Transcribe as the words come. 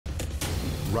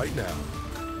right now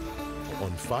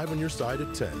on 5 on Your Side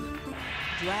at 10.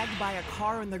 Dragged by a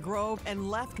car in the Grove and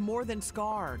left more than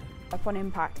scarred. Upon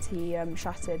impact, he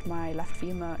shattered my left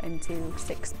femur into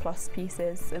 6+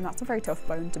 pieces, and that's a very tough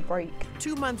bone to break.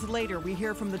 2 months later, we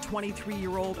hear from the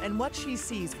 23-year-old and what she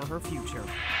sees for her future.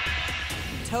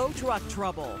 Tow truck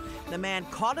trouble. The man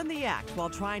caught in the act while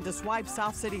trying to swipe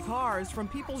South City cars from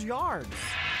people's yards.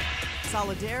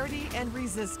 Solidarity and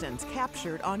resistance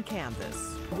captured on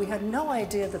canvas. We had no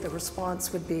idea that the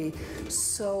response would be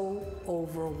so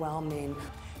overwhelming.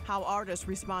 How artists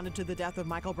responded to the death of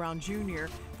Michael Brown Jr.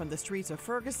 from the streets of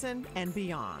Ferguson and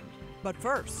beyond. But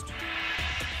first,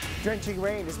 drenching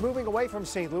rain is moving away from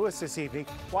St. Louis this evening.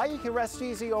 Why you can rest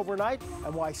easy overnight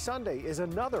and why Sunday is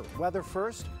another weather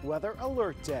first, weather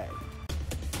alert day.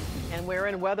 and we're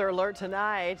in weather alert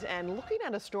tonight and looking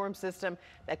at a storm system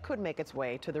that could make its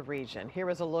way to the region. Here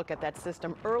is a look at that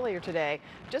system earlier today.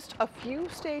 Just a few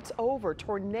states over,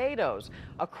 tornadoes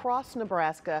across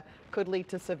Nebraska could lead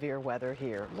to severe weather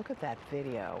here. Look at that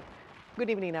video. Good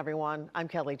evening, everyone. I'm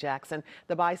Kelly Jackson.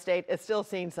 The bi-state is still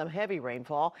seeing some heavy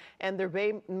rainfall, and there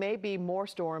may be more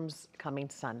storms coming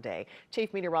Sunday.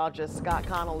 Chief Meteorologist Scott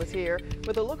Connell is here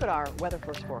with a look at our weather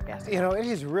first forecast. You know, it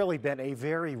has really been a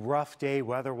very rough day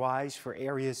weather-wise for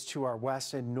areas to our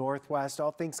west and northwest.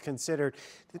 All things considered,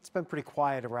 it's been pretty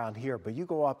quiet around here, but you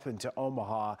go up into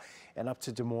Omaha and up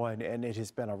to Des Moines, and it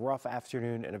has been a rough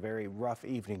afternoon and a very rough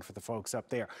evening for the folks up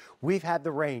there. We've had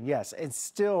the rain, yes, and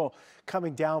still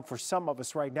coming down for some of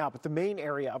us right now, but the main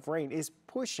area of rain is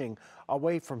pushing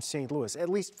away from St. Louis, at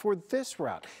least for this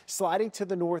route, sliding to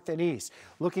the north and east.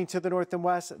 Looking to the north and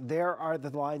west, there are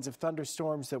the lines of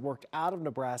thunderstorms that worked out of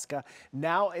Nebraska,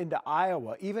 now into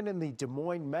Iowa, even in the Des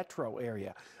Moines metro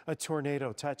area. A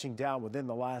tornado touching down within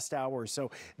the last hour or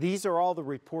so. These are all the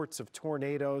reports of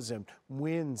tornadoes and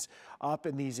winds up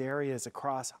in these areas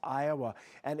across Iowa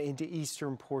and into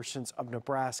eastern portions of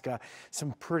Nebraska.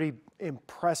 Some pretty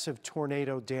impressive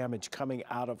tornado damage coming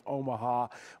out of Omaha,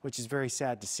 which is very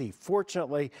sad to see.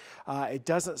 Fortunately, it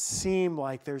doesn't seem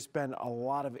like there's been a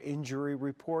lot of injury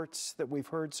reports that we've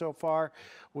heard so far,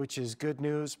 which is good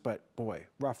news, but boy,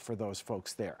 rough for those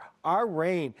folks there. Our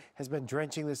rain has been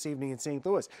drenching this evening in St.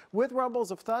 Louis with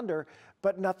rumbles of thunder,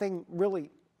 but nothing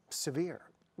really severe.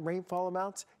 Rainfall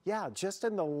amounts, yeah, just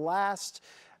in the last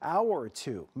hour or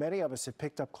two, many of us have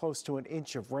picked up close to an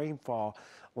inch of rainfall.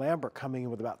 Lambert coming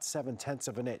in with about 7/10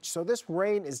 of an inch. So this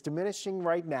rain is diminishing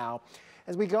right now.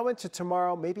 As we go into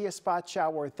tomorrow, maybe a spot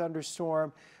shower or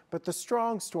thunderstorm, but the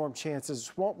strong storm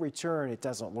chances won't return, it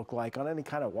doesn't look like, on any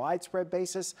kind of widespread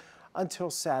basis until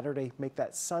Saturday, make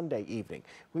that Sunday evening.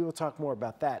 We will talk more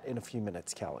about that in a few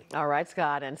minutes, Kelly. All right,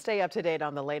 Scott, and stay up to date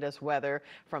on the latest weather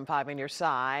from 5 on Your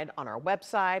Side on our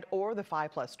website or the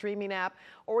 5+ streaming app,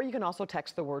 or you can also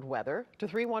text the word weather to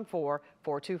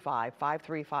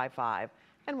 314-425-5355,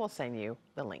 and we'll send you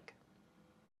the link.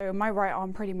 So my right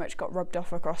arm pretty much got rubbed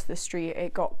off across the street.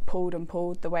 It got pulled and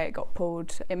pulled. The way it got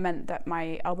pulled, it meant that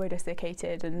my elbow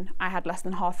dislocated and I had less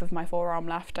than half of my forearm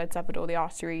left. I'd severed all the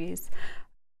arteries.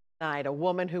 A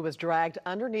woman who was dragged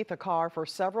underneath a car for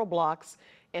several blocks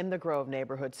in the Grove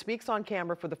neighborhood speaks on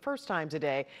camera for the first time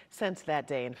today since that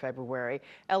day in February.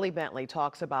 Ellie Bentley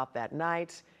talks about that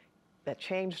night that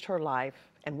changed her life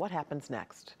and what happens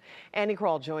next. Annie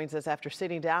Kroll joins us after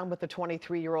sitting down with the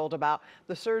 23-year-old about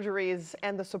the surgeries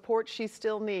and the support she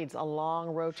still needs. A long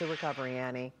road to recovery,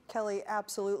 Annie. Kelly,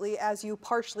 absolutely. As you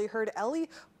partially heard, Ellie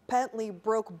Bentley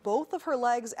broke both of her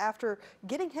legs after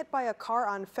getting hit by a car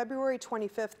on February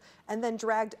 25th and then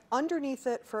dragged underneath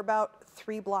it for about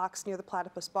 3 blocks near the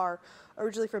Platypus Bar.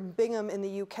 Originally from Bingham in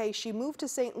the UK, she moved to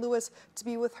St. Louis to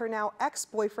be with her now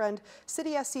ex-boyfriend,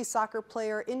 City SC soccer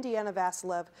player Indiana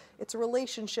Vasilev. It's a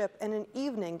relationship and an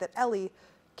evening that Ellie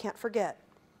can't forget.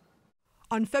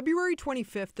 On February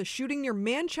 25th, the shooting near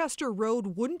Manchester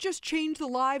Road wouldn't just change the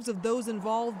lives of those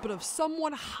involved, but of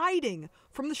someone hiding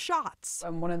from the shots.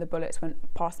 One of the bullets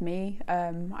went past me,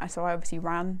 so I obviously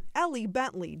ran. Ellie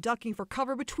Bentley ducking for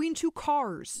cover between 2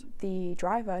 cars. The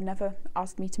driver never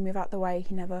asked me to move out the way.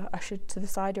 He never ushered to the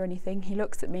side or anything. He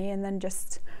looks at me and then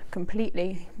just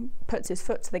completely puts his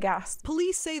foot to the gas.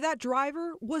 Police say that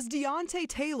driver was Deontay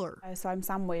Taylor. So I'm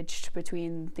sandwiched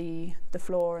between the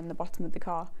floor and the bottom of the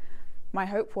car. My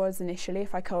hope was initially,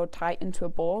 if I could tighten to a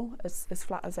ball as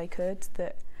flat as I could,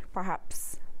 that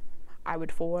perhaps I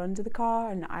would fall under the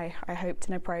car, and I hoped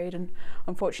and I prayed, and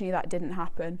unfortunately that didn't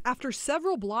happen. After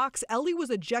several blocks, Ellie was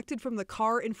ejected from the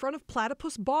car in front of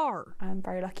Platypus Bar. I'm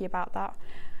very lucky about that,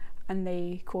 and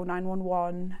they call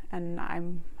 911, and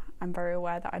I'm I'm very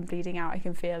aware that I'm bleeding out. I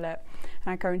can feel it. And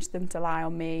I encouraged them to lie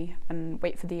on me and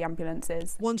wait for the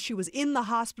ambulances. Once she was in the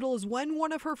hospital is when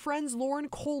one of her friends, Lauren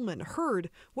Coleman, heard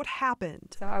what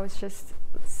happened. So I was just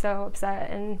so upset,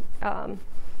 and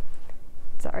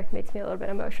sorry, makes me a little bit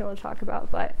emotional to talk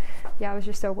about, but yeah, I was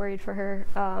just so worried for her.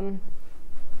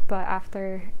 But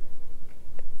after,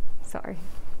 sorry,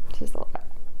 just a little bit.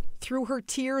 Through her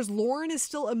tears, Lauren is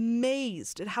still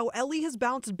amazed at how Ellie has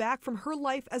bounced back from her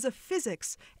life as a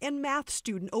physics and math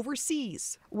student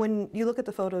overseas. When you look at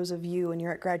the photos of you and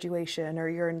you're at graduation, or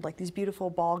you're in like these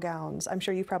beautiful ball gowns, I'm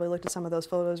sure you've probably looked at some of those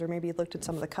photos, or maybe looked at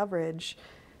some of the coverage.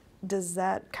 Does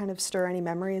that kind of stir any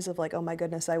memories of like, oh my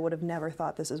goodness, I would have never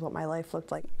thought this is what my life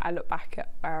looked like? I look back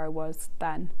at where I was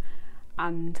then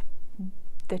and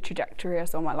the trajectory I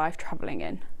saw my life travelling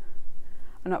in.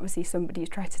 And obviously somebody's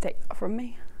tried to take that from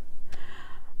me.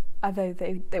 Although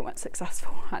they weren't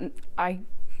successful, and I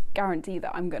guarantee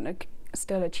that I'm going to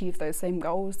still achieve those same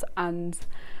goals and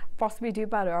possibly do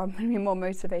better. I'm going to be more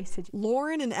motivated.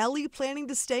 Lauren and Ellie planning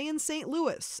to stay in St.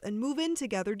 Louis and move in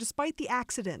together despite the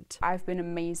accident. I've been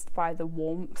amazed by the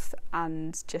warmth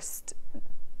and just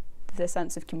the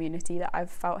sense of community that I've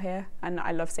felt here, and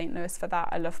I love St. Louis for that.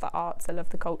 I love the arts, I love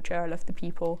the culture, I love the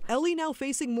people. Ellie now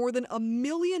facing more than $1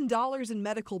 million in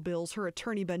medical bills, her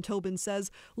attorney Ben Tobin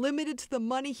says, limited to the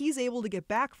money he's able to get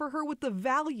back for her with the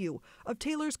value of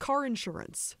Taylor's car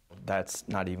insurance. That's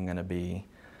not even going to be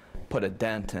put a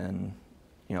dent in,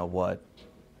 you know, what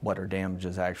her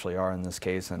damages actually are in this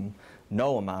case, and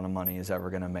no amount of money is ever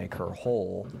going to make her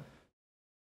whole.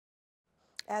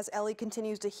 As Ellie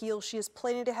continues to heal, she is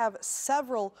planning to have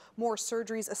several more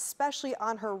surgeries, especially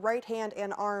on her right hand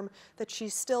and arm, that she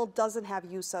still doesn't have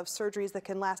use of. Surgeries that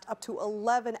can last up to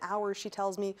 11 hours, she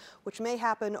tells me, which may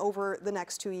happen over the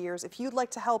next 2 years. If you'd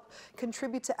like to help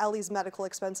contribute to Ellie's medical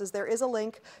expenses, there is a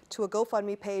link to a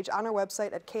GoFundMe page on our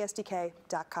website at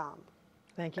ksdk.com.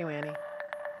 Thank you, Annie.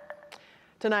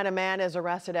 Tonight, a man is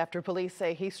arrested after police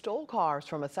say he stole cars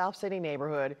from a South City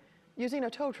neighborhood using a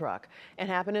tow truck. It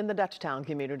happened in the Dutchtown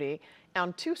community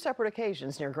on 2 separate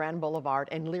occasions near Grand Boulevard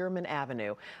and Learman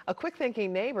Avenue. A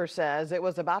quick-thinking neighbor says it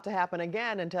was about to happen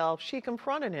again until she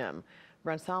confronted him.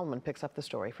 Brent Solomon picks up the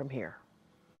story from here.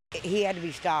 He had to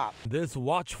be stopped. This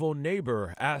watchful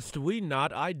neighbor asked we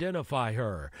not identify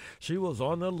her. She was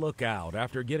on the lookout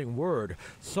after getting word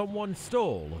someone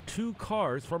stole 2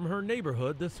 cars from her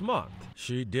neighborhood this month.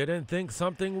 She didn't think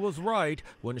something was right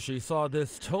when she saw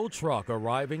this tow truck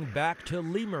arriving back to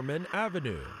Learman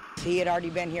Avenue. He had already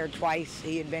been here twice.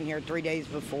 He had been here 3 days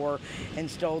before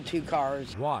and stole 2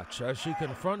 cars. Watch as she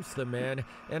confronts the man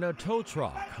in a tow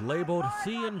truck labeled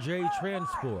C&J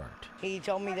Transport. He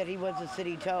told me that he was a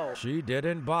city tow. She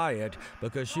didn't buy it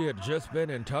because she had just been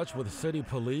in touch with city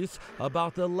police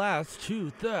about the last 2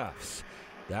 thefts.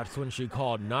 That's when she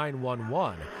called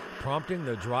 911, prompting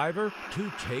the driver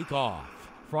to take off.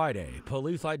 Friday,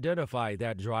 police identified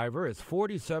that driver as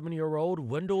 47-year-old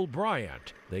Wendell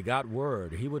Bryant. They got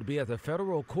word he would be at the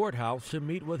federal courthouse to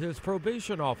meet with his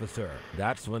probation officer.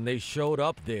 That's when they showed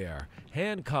up there,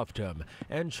 handcuffed him,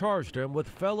 and charged him with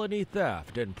felony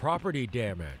theft and property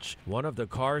damage. One of the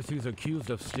cars he's accused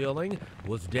of stealing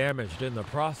was damaged in the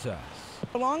process.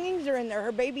 Belongings are in there.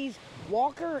 Her baby's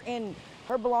walker and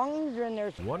her belongings are in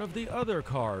there. One of the other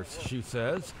cars, she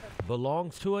says,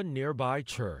 belongs to a nearby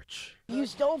church. You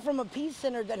stole from a peace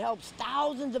center that helps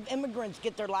thousands of immigrants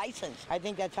get their license. I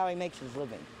think that's how he makes his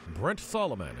living. Brent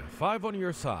Solomon, 5 on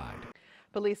your side.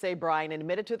 Police say Bryan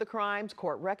admitted to the crimes.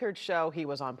 Court records show he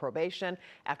was on probation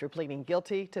after pleading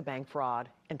guilty to bank fraud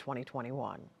in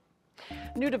 2021.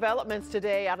 New developments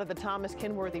today out of the Thomas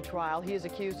Kenworthy trial. He is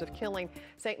accused of killing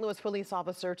St. Louis police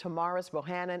officer Tamaris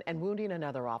Bohannon and wounding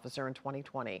another officer in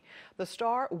 2020. The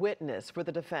star witness for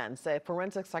the defense, a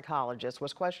forensic psychologist,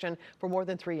 was questioned for more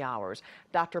than 3 hours.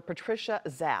 Dr. Patricia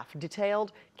Zaff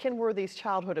detailed Kenworthy's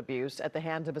childhood abuse at the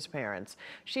hands of his parents.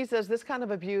 She says this kind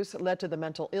of abuse led to the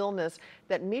mental illness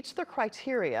that meets the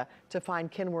criteria to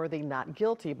find Kenworthy not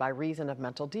guilty by reason of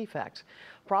mental defect.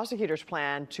 Prosecutors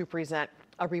plan to present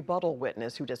a rebuttal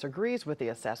witness who disagrees with the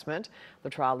assessment. The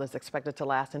trial is expected to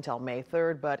last until May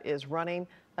 3rd, but is running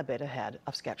a bit ahead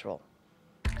of schedule.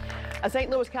 A St.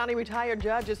 Louis County retired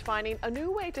judge is finding a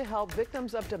new way to help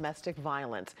victims of domestic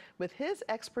violence. With his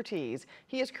expertise,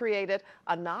 he has created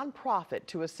a nonprofit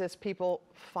to assist people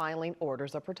filing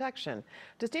orders of protection.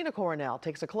 Justina Coronel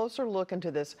takes a closer look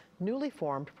into this newly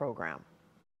formed program.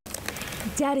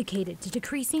 Dedicated to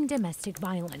decreasing domestic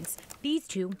violence, these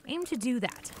two aim to do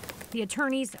that. The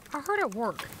attorneys are hard at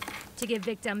work to give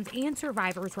victims and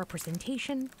survivors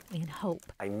representation and hope.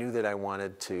 I knew that I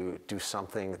wanted to do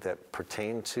something that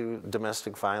pertained to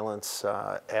domestic violence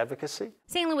advocacy.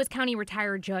 St. Louis County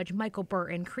retired Judge Michael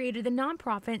Burton created the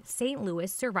nonprofit St.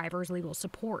 Louis Survivors Legal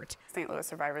Support. St. Louis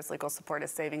Survivors Legal Support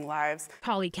is saving lives.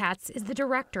 Polly Katz is the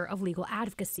director of legal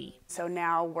advocacy. So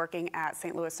now working at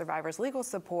St. Louis Survivors Legal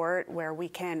Support, where we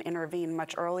can intervene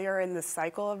much earlier in the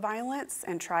cycle of violence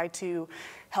and try to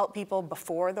help people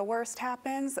before the worst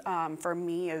happens, for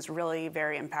me is really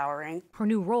very empowering. Her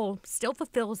new role still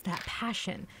fulfills that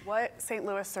passion. What St.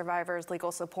 Louis Survivors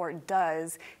Legal Support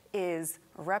does is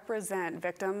represent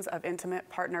victims of intimate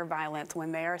partner violence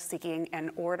when they are seeking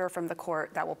an order from the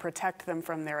court that will protect them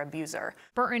from their abuser.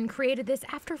 Burton created this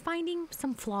after finding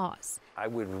some flaws. I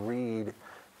would read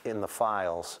in the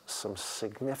files some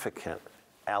significant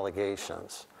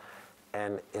allegations,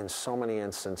 and in so many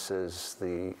instances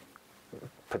the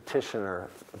petitioner,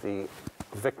 the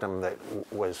victim that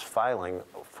was filing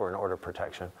for an order of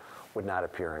protection, would not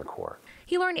appear in court.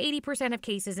 He learned 80% of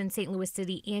cases in St. Louis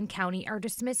City and County are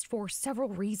dismissed for several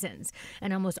reasons,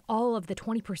 and almost all of the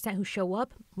 20% who show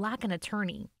up lack an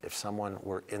attorney. If someone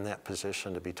were in that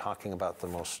position to be talking about the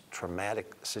most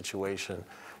traumatic situation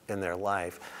in their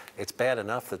life, it's bad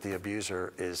enough that the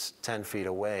abuser is 10 feet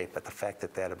away, but the fact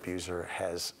that that abuser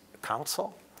has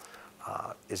counsel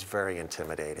is very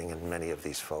intimidating, and many of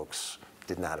these folks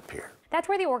did not appear. That's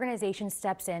where the organization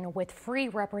steps in with free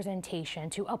representation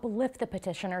to uplift the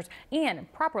petitioners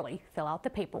and properly fill out the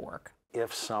paperwork.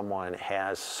 If someone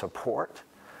has support,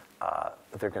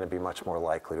 they're going to be much more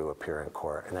likely to appear in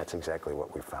court, and that's exactly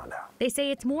what we found out. They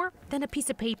say it's more than a piece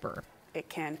of paper. It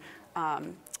can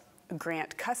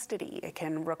grant custody. It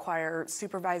can require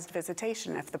supervised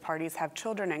visitation if the parties have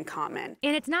children in common.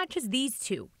 And it's not just these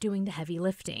two doing the heavy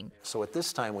lifting. So at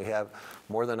this time, we have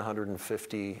more than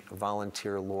 150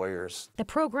 volunteer lawyers. The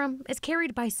program is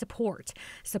carried by support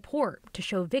to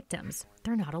show victims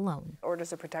they're not alone.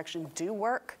 Orders of protection do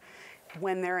work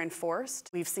when they're enforced.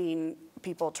 We've seen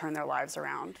people turn their lives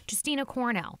around. Justina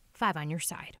Cornell, 5 on your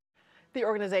side. The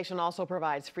organization also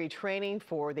provides free training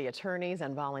for the attorneys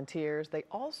and volunteers. They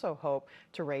also hope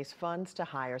to raise funds to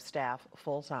hire staff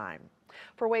full-time.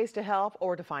 For ways to help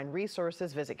or to find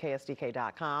resources, visit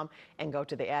KSDK.com and go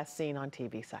to the As Seen on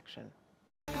TV section.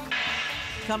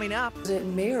 Coming up, it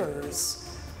mirrors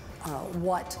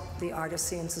what the artists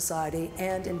see in society,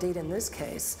 and indeed in this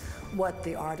case, what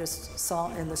the artists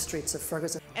saw in the streets of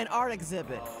Ferguson. an art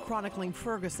exhibit chronicling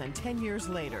Ferguson 10 years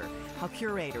later, how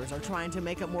curators are trying to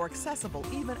make it more accessible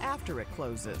even after it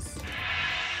closes.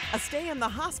 A stay in the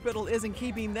hospital isn't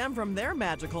keeping them from their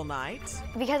magical night.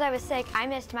 Because I was sick, I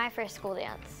missed my first school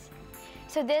dance.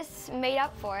 So this made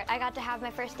up for it. I got to have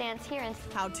my first dance here. And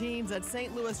how teens at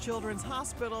St. Louis Children's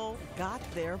Hospital got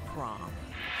their prom.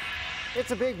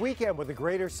 It's a big weekend with the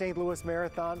Greater St. Louis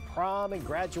Marathon, prom, and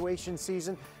graduation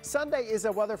season. Sunday is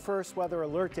a weather first weather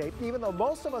alert day, even though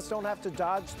most of us don't have to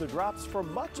dodge the drops for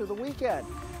much of the weekend.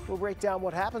 We'll break down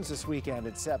what happens this weekend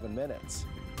in 7 minutes.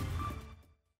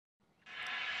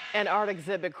 An art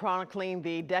exhibit chronicling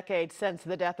the decade since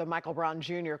the death of Michael Brown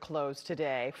Jr. closed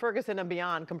today. Ferguson and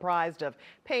Beyond, comprised of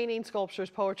painting, sculptures,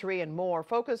 poetry, and more,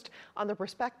 focused on the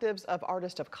perspectives of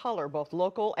artists of color, both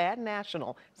local and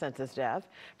national, since his death.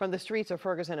 From the streets of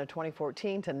Ferguson in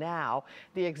 2014 to now,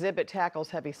 the exhibit tackles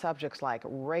heavy subjects like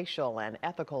racial and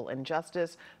ethical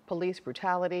injustice, police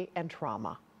brutality, and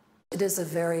trauma. It is a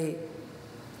very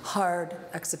hard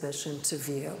exhibition to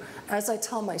view. As I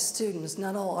tell my students,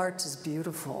 not all art is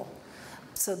beautiful.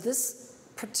 So this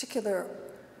particular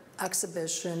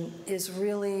exhibition is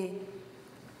really,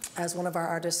 as one of our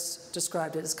artists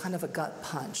described it, as kind of a gut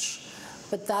punch.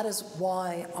 But that is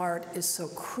why art is so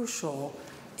crucial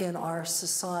in our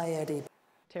society.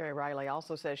 Terry Riley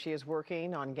also says she is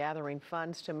working on gathering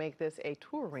funds to make this a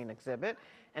touring exhibit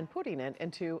and putting it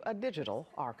into a digital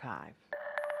archive.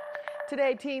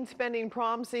 Today, teens spending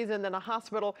prom season in a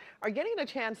hospital are getting a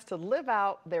chance to live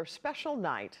out their special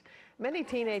night. Many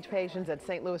teenage patients at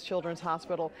St. Louis Children's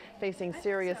Hospital facing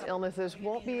serious illnesses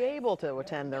won't be able to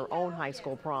attend their own high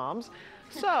school proms.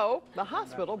 So the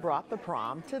hospital brought the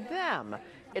prom to them.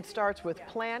 It starts with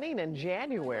planning in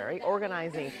January,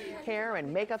 organizing hair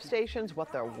and makeup stations,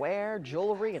 what they'll wear,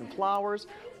 jewelry and flowers,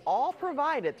 all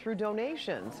provided through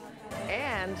donations,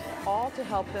 and all to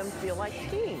help them feel like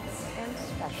teens and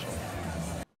special.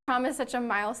 Prom is such a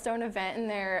milestone event in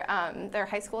their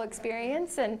high school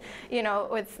experience, and you know,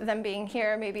 with them being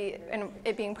here, maybe and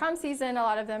it being prom season, a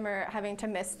lot of them are having to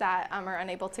miss that or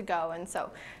unable to go, and so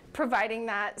providing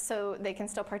that so they can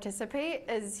still participate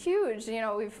is huge. You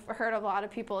know, we've heard a lot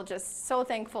of people just so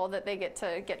thankful that they get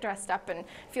to get dressed up and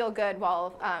feel good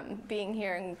while being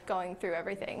here and going through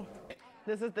everything.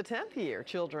 This is the 10th year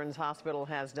Children's Hospital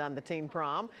has done the Teen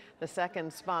Prom, the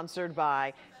second sponsored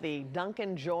by the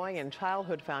Duncan Joy and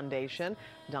Childhood Foundation.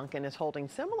 Duncan is holding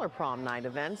similar prom night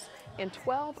events in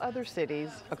 12 other cities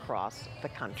across the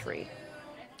country.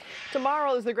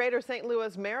 Tomorrow is the Greater St.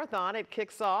 Louis Marathon. It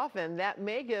kicks off, and that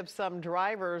may give some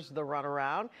drivers the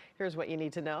runaround. Here's what you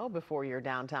need to know before your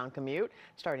downtown commute.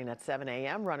 Starting at 7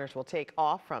 a.m., runners will take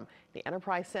off from the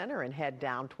Enterprise Center and head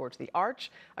down towards the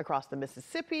Arch, across the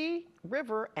Mississippi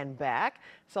River and back.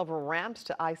 Several ramps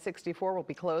to I-64 will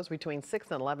be closed between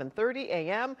 6 and 11:30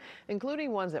 a.m.,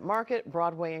 including ones at Market,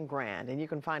 Broadway, and Grand. And you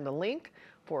can find a link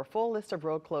for a full list of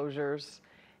road closures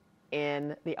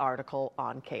in the article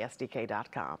on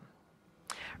KSDK.com.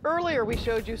 Earlier, we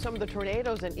showed you some of the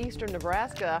tornadoes in eastern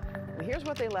Nebraska, and here's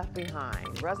what they left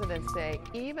behind. Residents say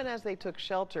even as they took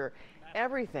shelter,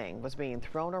 everything was being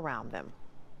thrown around them.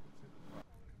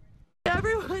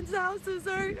 Everyone's houses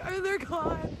they're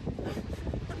gone.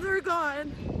 They're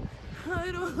gone.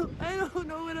 I don't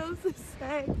know what else to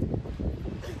say.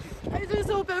 I just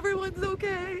hope everyone's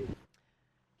okay.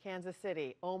 Kansas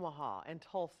City, Omaha, and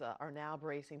Tulsa are now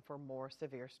bracing for more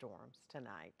severe storms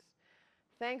tonight.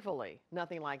 Thankfully,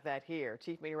 nothing like that here.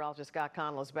 Chief Meteorologist Scott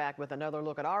Connell is back with another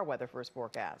look at our weather first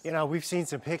forecast. You know, we've seen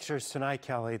some pictures tonight,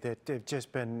 Kelly, that have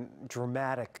just been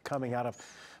dramatic coming out of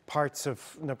parts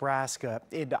of Nebraska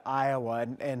into Iowa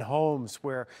and homes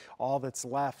where all that's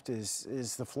left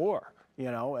is the floor,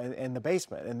 you know, and the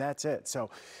basement, and that's it. So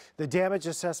the damage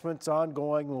assessment's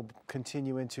ongoing, will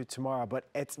continue into tomorrow, but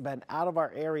it's been out of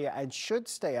our area and should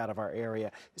stay out of our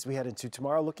area as we head into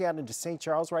tomorrow. Looking out into St.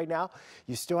 Charles right now,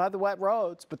 you still have the wet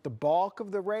roads, but the bulk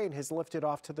of the rain has lifted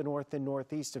off to the north and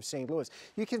northeast of St. Louis.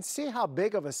 You can see how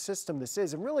big of a system this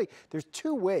is, and really there's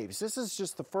two waves. This is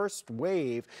just the first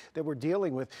wave that we're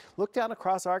dealing with. Look down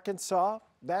across Arkansas.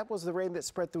 That was the rain that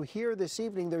spread through here this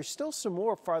evening. There's still some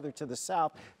more farther to the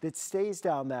south that stays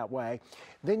down that way.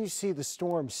 Then you see the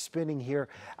storm spinning here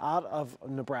out of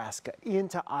Nebraska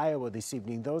into Iowa this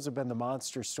evening. Those have been the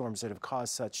monster storms that have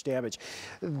caused such damage.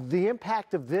 The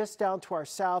impact of this down to our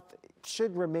south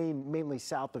should remain mainly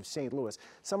south of St. Louis.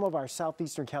 Some of our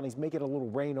southeastern counties may get a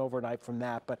little rain overnight from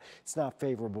that, but it's not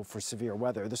favorable for severe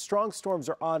weather. The strong storms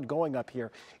are ongoing up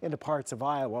here into parts of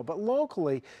Iowa, but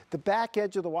locally, the back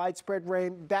edge of the widespread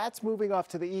rain, that's moving off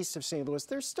to the east of St. Louis.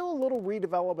 There's still a little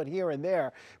redevelopment here and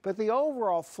there, but the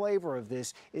overall flavor of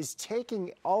this is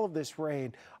taking all of this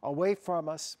rain away from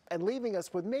us and leaving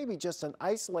us with maybe just an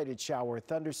isolated shower or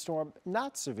thunderstorm,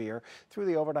 not severe, through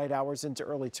the overnight hours into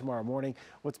early tomorrow morning.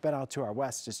 What's been out to our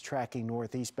west is tracking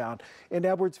northeastbound. In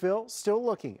Edwardsville, still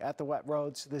looking at the wet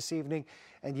roads this evening.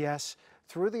 And yes,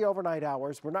 through the overnight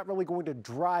hours, we're not really going to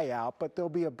dry out, but there'll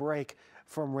be a break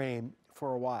from rain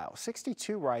for a while.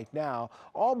 62 right now,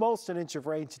 almost an inch of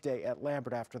rain today at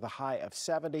Lambert after the high of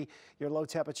 70. Your low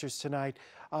temperatures tonight,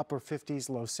 upper 50s,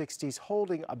 low 60s,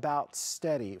 holding about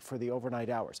steady for the overnight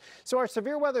hours. So our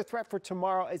severe weather threat for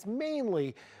tomorrow is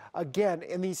mainly, again,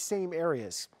 in these same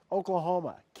areas.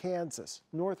 Oklahoma, Kansas,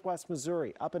 northwest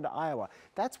Missouri, up into Iowa.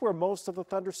 That's where most of the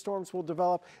thunderstorms will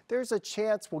develop. There's a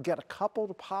chance we'll get a couple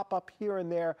to pop up here and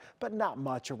there, but not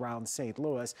much around St.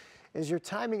 Louis. As you're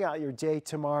timing out your day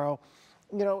tomorrow,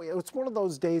 you know, it's one of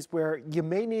those days where you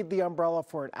may need the umbrella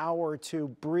for an hour or two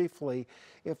briefly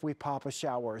if we pop a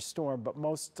shower or a storm, but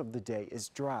most of the day is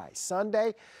dry.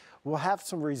 Sunday, we'll have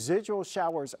some residual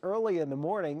showers early in the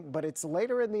morning, but it's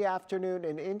later in the afternoon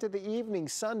and into the evening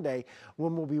Sunday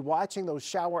when we'll be watching those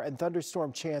shower and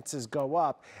thunderstorm chances go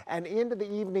up. And into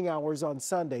the evening hours on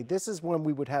Sunday, this is when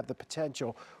we would have the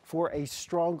potential for a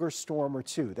stronger storm or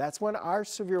two. That's when our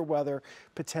severe weather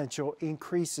potential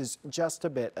increases just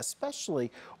a bit,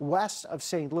 especially west of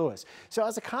St. Louis. So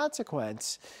as a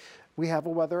consequence, we have a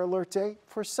weather alert day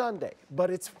for Sunday, but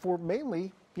it's for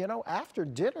mainly, you know, after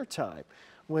dinner time,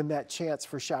 when that chance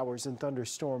for showers and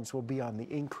thunderstorms will be on the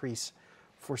increase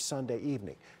for Sunday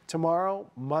evening. Tomorrow,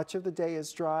 much of the day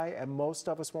is dry and most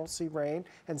of us won't see rain.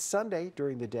 And Sunday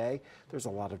during the day, there's a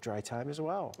lot of dry time as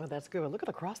well. Well, that's good. Look at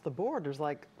across the board. There's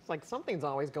it's like something's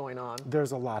always going on.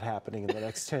 There's a lot happening in the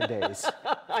next 10 days.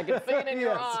 I can see it in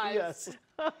your eyes. Yes.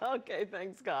 Okay,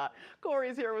 thanks, Scott.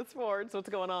 Corey's here with sports. What's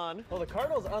going on? Well, the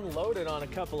Cardinals unloaded on a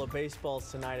couple of baseballs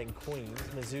tonight in Queens.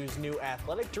 Mizzou's new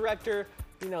athletic director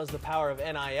He knows the power of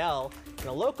NIL, and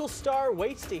a local star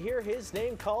waits to hear his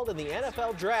name called in the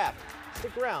NFL draft.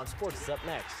 Stick around, sports is up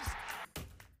next.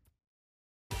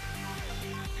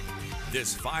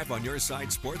 This 5 on Your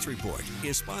Side Sports Report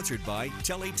is sponsored by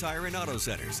Telly Tire and Auto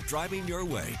Centers, driving your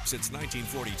way since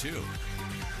 1942.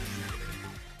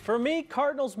 For me,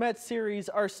 Cardinals-Mets series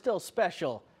are still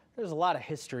special. There's a lot of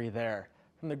history there.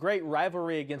 From the great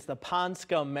rivalry against the Pond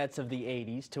Scum Mets of the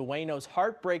 80s to Waino's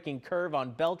heartbreaking curve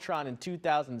on Beltran in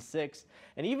 2006,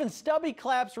 and even Stubby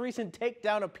Clapp's recent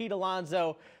takedown of Pete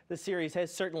Alonso, the series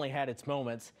has certainly had its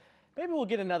moments. Maybe we'll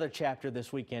get another chapter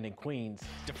this weekend in Queens.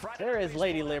 There is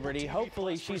Lady Liberty.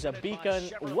 Hopefully she's a beacon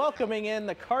welcoming in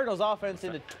the Cardinals offense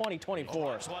into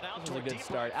 2024. This was a good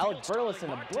start. Alec Burleson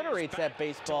obliterates that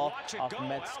baseball off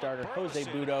Mets starter Jose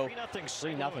Budo.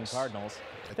 3-0 Cardinals.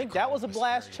 I think that was a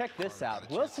blast. Check this out.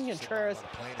 Wilson Contreras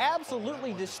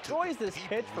absolutely destroys this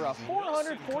pitch for a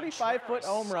 445-foot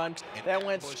home run that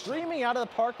went screaming out of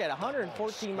the park at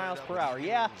 114 miles per hour.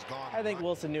 Yeah, I think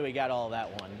Wilson knew he got all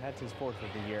that one. That's his 4th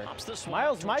of the year.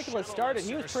 Miles Michaelis started.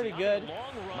 He was pretty good.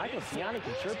 Michael Ciani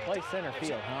can sure play center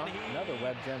field, huh? Another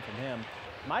web gem from him.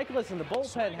 Michaelis in the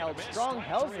bullpen held strong.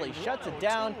 Helsley shuts it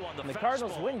down, and the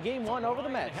Cardinals win Game 1 over the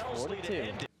Mets,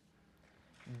 4-2.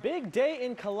 Big day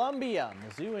in Columbia.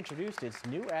 Mizzou introduced its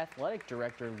new athletic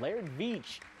director, Laird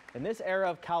Veach. In this era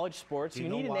of college sports, you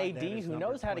need an AD who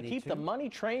knows how to keep the money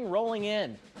train rolling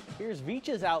in. Here's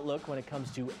Veach's outlook when it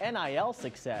comes to NIL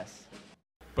success.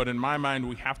 But in my mind,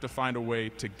 we have to find a way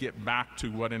to get back to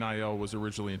what NIL was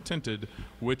originally intended,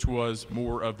 which was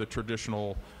more of the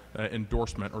traditional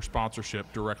endorsement or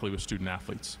sponsorship directly with student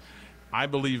athletes. I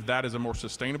believe that is a more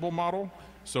sustainable model,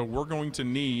 so we're going to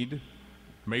need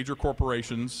major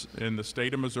corporations in the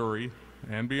state of Missouri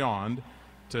and beyond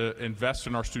to invest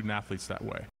in our student athletes that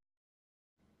way.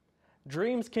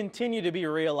 Dreams continue to be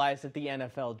realized at the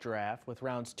NFL draft, with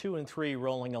rounds 2 and 3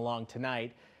 rolling along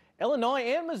tonight. Illinois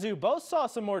and Mizzou both saw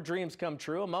some more dreams come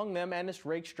true. Among them, Ennis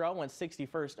Rakestraw went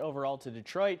 61st overall to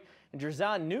Detroit, and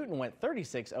Jerzon Newton went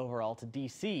 36 overall to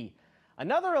D.C.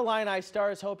 Another Illini star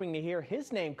is hoping to hear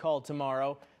his name called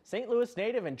tomorrow. St. Louis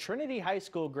native and Trinity High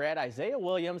School grad Isaiah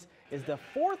Williams is the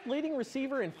 4th leading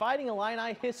receiver in Fighting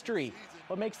Illini history.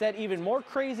 What makes that even more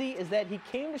crazy is that he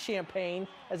came to Champaign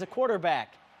as a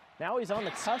quarterback. Now he's on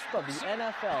the cusp of the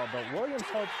NFL, but Williams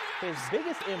hopes his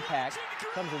biggest impact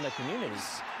comes in the community.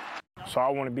 So I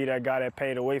want to be that guy that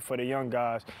paid the way for the young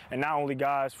guys, and not only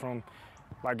guys from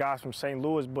St.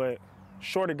 Louis, but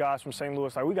shorter guys from St.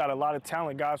 Louis. Like, we got a lot of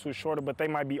talent guys who are shorter, but they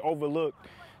might be overlooked.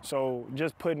 So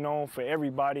just putting on for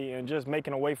everybody and just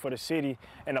making a way for the city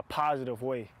in a positive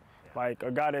way. Like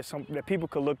a guy that people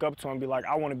could look up to and be like,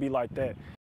 I want to be like that.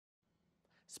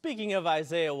 Speaking of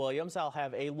Isaiah Williams, I'll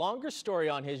have a longer story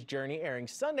on his journey airing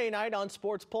Sunday night on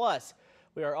Sports Plus.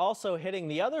 We are also hitting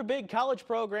the other big college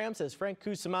programs as Frank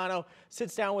Cusimano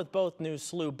sits down with both new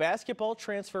SLU basketball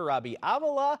transfer Robbie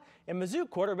Avila and Mizzou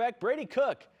quarterback Brady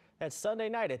Cook. That's Sunday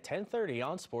night at 10:30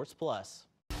 on Sports Plus.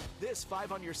 This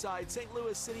 5 on Your Side St.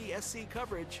 Louis City SC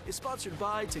coverage is sponsored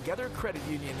by Together Credit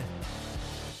Union.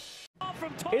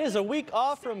 It is a week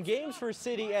off from games for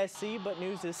City SC, but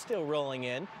news is still rolling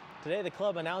in. Today, the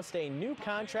club announced a new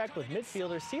contract with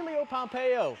midfielder Celio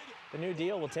Pompeo. The new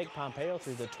deal will take Pompeo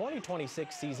through the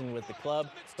 2026 season with the club,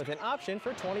 with an option for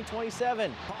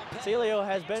 2027. Celio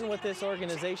has been with this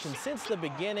organization since the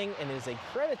beginning and is a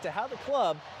credit to how the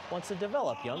club wants to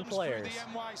develop young players.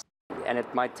 And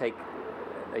it might take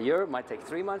a year, it might take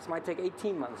 3 months, it might take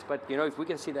 18 months. But, you know, if we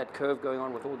can see that curve going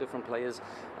on with all different players,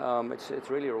 it's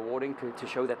really rewarding to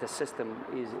show that the system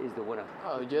is the winner.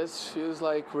 Oh, it just feels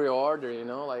like reorder, you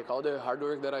know, like all the hard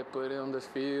work that I put in on the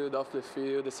field, off the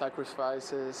field, the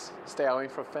sacrifices, stay away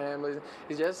from families.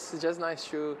 It's just nice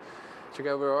to get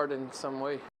rewarded in some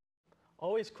way.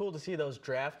 Always cool to see those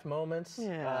draft moments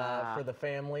for the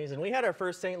families. And we had our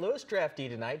first St. Louis draftee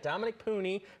tonight, Dominic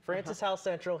Pooney, Francis Howell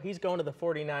Central. He's going to the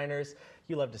 49ers.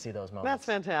 You love to see those moments. That's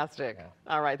fantastic. Yeah.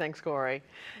 All right, thanks, Corey.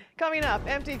 Coming up,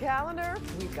 empty calendar,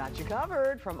 we've got you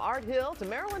covered from Art Hill to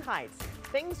Maryland Heights.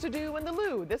 Things to do in the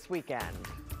Lou this weekend.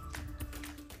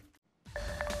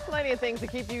 Plenty of things to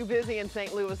keep you busy in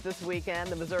St. Louis this weekend.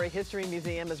 The Missouri History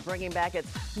Museum is bringing back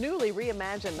its newly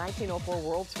reimagined 1904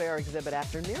 World's Fair exhibit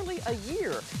after nearly a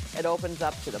year. It opens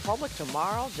up to the public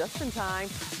tomorrow, just in time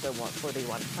for the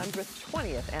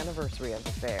 120th anniversary of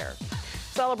the fair.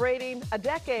 Celebrating a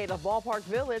decade of Ballpark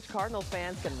Village, Cardinals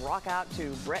fans can rock out to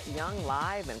Brett Young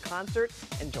live in concert,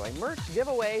 enjoy merch,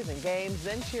 giveaways, and games,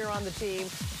 then cheer on the team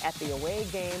at the away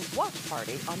game watch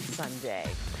party on Sunday.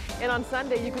 And on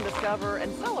Sunday, you can discover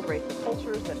and celebrate the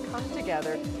cultures that come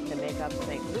together to make up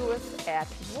St. Louis at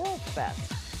World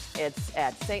Fest. It's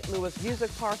at St. Louis Music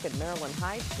Park in Maryland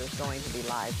Heights. There's going to be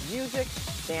live music,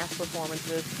 dance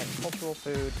performances, and cultural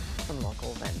food from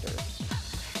local vendors.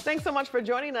 Thanks so much for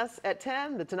joining us at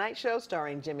 10. The Tonight Show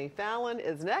starring Jimmy Fallon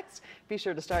is next. Be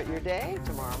sure to start your day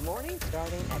tomorrow morning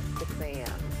starting at 6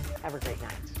 a.m. Have a great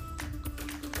night.